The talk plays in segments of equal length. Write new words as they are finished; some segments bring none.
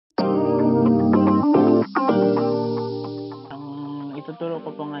ituturo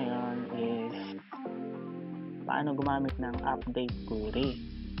ko po ngayon is paano gumamit ng update query.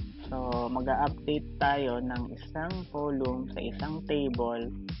 So, mag-a-update tayo ng isang column sa isang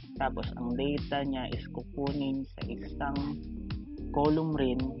table, tapos ang data niya is kukunin sa isang column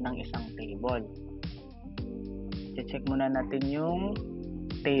rin ng isang table. I-check muna natin yung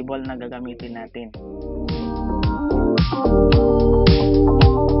table na gagamitin natin.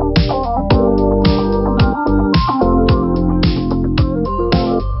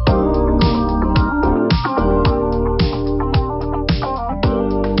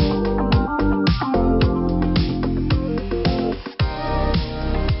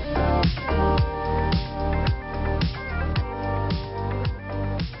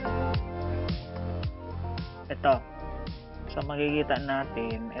 Ito. So, makikita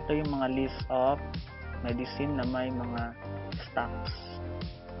natin, ito yung mga list of medicine na may mga stocks.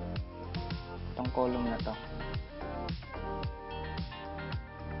 Itong column na to.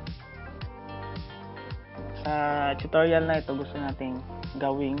 Sa tutorial na ito, gusto nating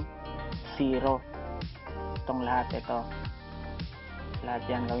gawing 0. Itong lahat ito. Lahat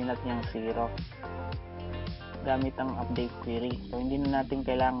yan, gawin natin yung 0. Gamit ang update query. So, hindi na natin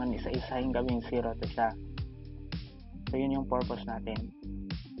kailangan isa-isahin gawing 0 to siya. So, yun yung purpose natin.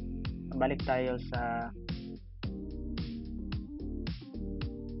 Balik tayo sa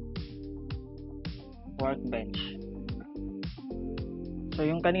Workbench. So,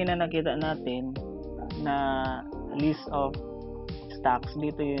 yung kanina nakita natin na list of stocks,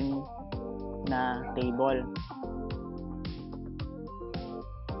 dito yun na table.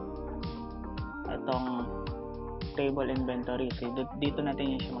 Itong table inventory. So, dito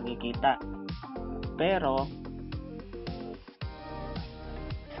natin yun siya makikita. Pero,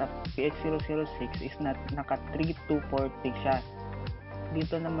 sa PH006 is naka 3240 siya.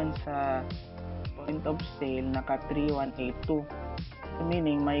 Dito naman sa point of sale naka 3182. So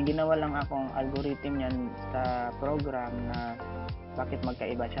meaning may ginawa lang akong algorithm yan sa program na bakit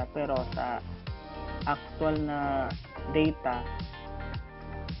magkaiba siya, pero sa actual na data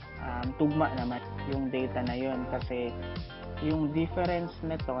tugma naman yung data na yun, kasi yung difference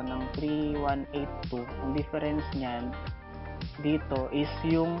nito ng 3182, ang difference niyan dito is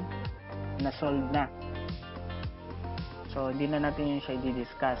yung na-solve na. So, hindi na natin yung siya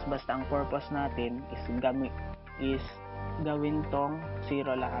i-discuss. Basta ang purpose natin is gawin tong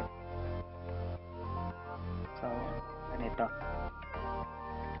 0 lahat. So, ganito.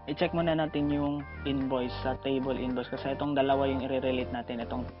 I-check muna natin yung invoice sa table invoice, kasi itong dalawa yung i-relate natin.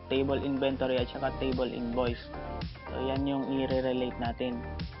 Itong table inventory at saka table invoice. So, yan yung i-relate natin.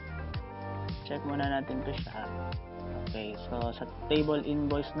 Check muna natin to siya. Okay, so sa table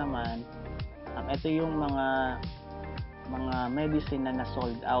invoice naman, ito yung mga medicine na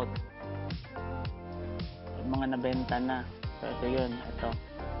na-sold out. Yung mga nabenta na. So ito yun, ito.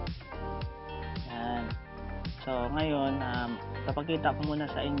 Yan. So ngayon, papakita ko muna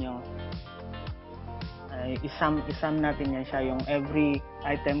sa inyo. Isum natin yan siya, yung every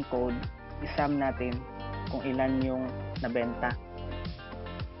item code, isum natin kung ilan yung nabenta.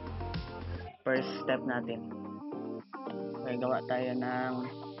 First step natin. Okay, gawa tayo ng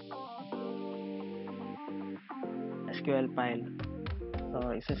SQL file.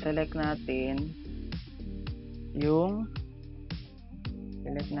 So, isa-select natin yung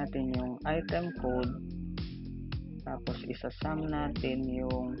item code, tapos isa-sum natin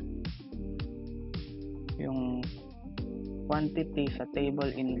yung quantity sa table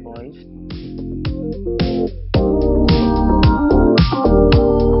invoice.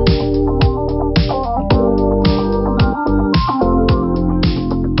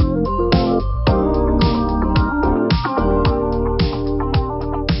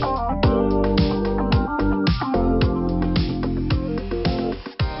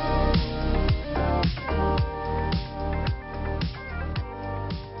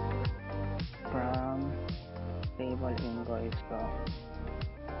 Table invoice. So,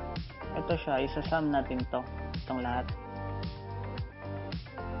 ito siya, isa-sum natin itong lahat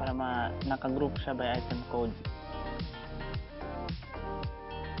para naka-group siya by item code.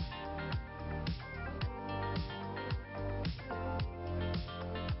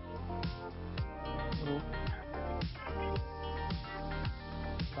 Group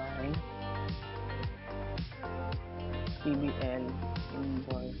by TBL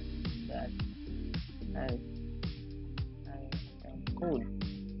invoice that has code.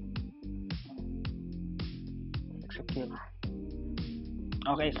 Execute.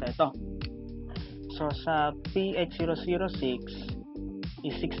 Okay, so ito. So sa PH006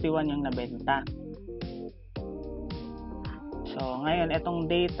 is 61 yung nabenta. So ngayon itong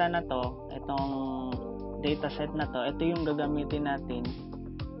data na to, itong dataset na to, ito yung gagamitin natin.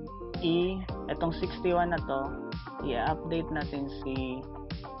 Itong 61 na to, i-update natin si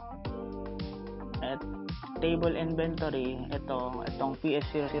table inventory. Itong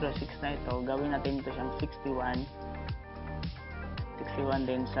PS006 na ito, gawin natin ito siyang 61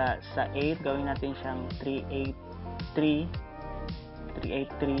 din. Sa 8, gawin natin siyang 383,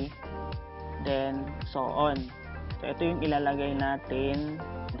 then so on. So ito yung ilalagay natin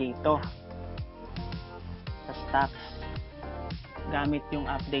dito sa stacks gamit yung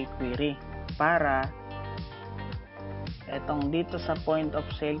update query, para etong dito sa point of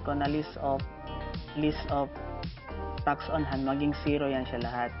sale ko na list of stocks on hand, maging 0 yan siya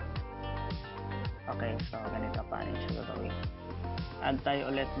lahat. Okay, so ganito pa rin siya gagawin. Add tayo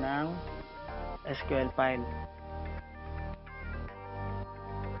ulit ng SQL file.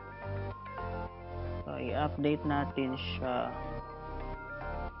 So i-update natin siya.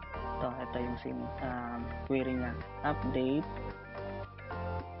 Ito yung query niya. Update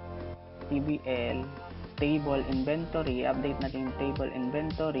tbl table inventory. Update natin yung table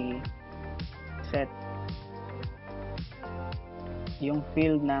inventory. Set yung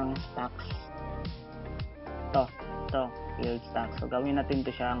field ng stocks. Ito field stocks. So gawin natin ito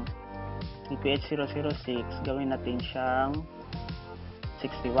siyang PH006, gawin natin siyang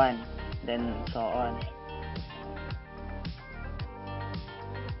 61, then so on.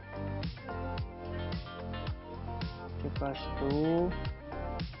 Equals to,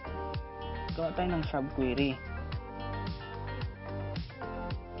 gawa tayo ng subquery.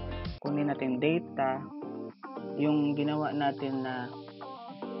 Kunin natin data, yung ginawa natin na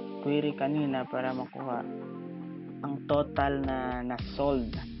query kanina para makuha ang total na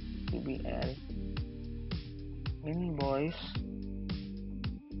sold. tbl invoice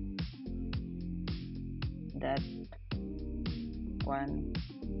that quantity.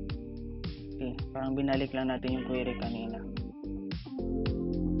 Parang binalik lang natin yung query kanina.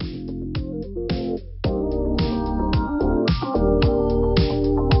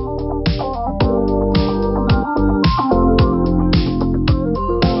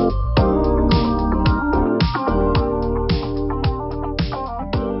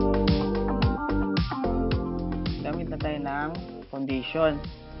 Condition.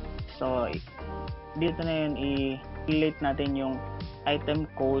 So dito na yun, i-relate natin yung item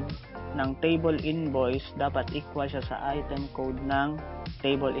code ng table invoice, dapat equal siya sa item code ng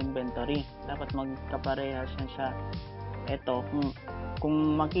table inventory. Dapat magkaparehas siya. Ito,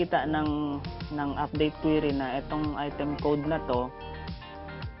 kung makita ng update query na itong item code na to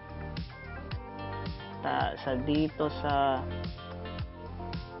sa dito sa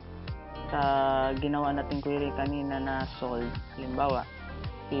ginawa natin query kanina na sold, halimbawa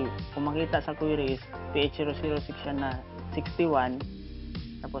kung makita sa query is PH006 siya na 61,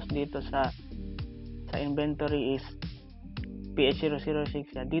 tapos dito sa inventory is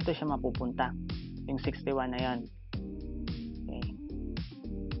PH006 siya, dito siya mapupunta yung 61 na yan. Okay.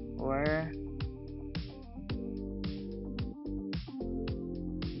 Where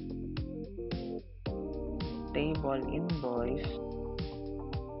table invoice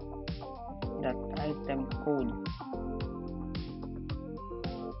that item code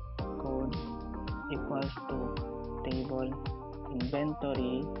equals to table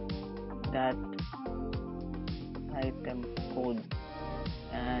inventory that item code,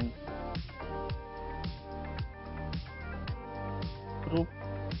 and group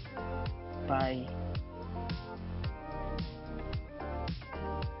by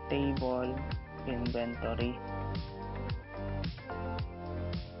table inventory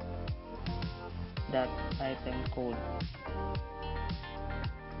that item code.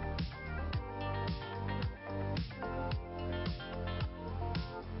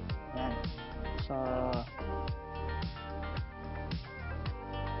 Yan. So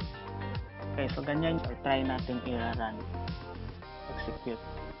okay, so ganyan. So try natin i-run, execute.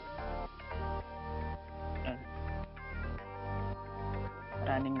 Yan.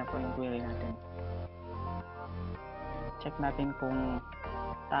 Running na po yung query natin. Check natin kung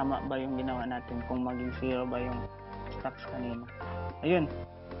tama ba yung ginawa natin, kung maging 0 ba yung stocks kanina. Ayun.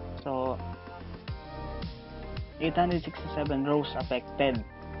 So 867 rows affected.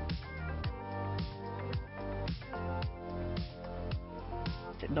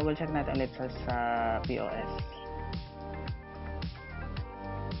 Double check natin ulit sa POS.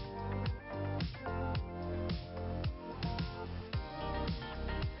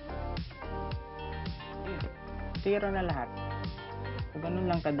 Zero na lahat. So,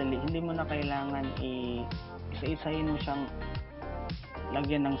 ganun lang kadali. Hindi mo na kailangan isa-isahin mo siyang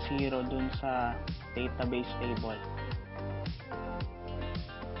lagyan ng 0 dun sa database table.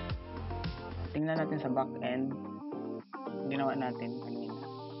 tingnan natin sa back-end. Ginawa natin kanina.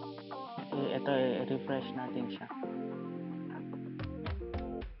 Ito, refresh natin siya.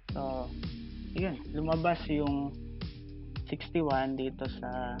 So, yun, lumabas yung 61 dito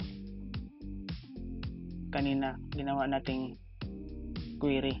sa kanina ginawa nating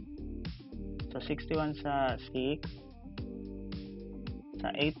query. So 61 sa 6,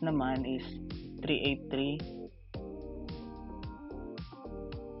 sa 8 naman is 383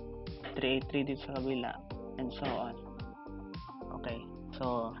 dito sa kabila, and so on. Okay,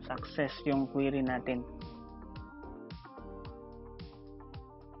 so success yung query natin.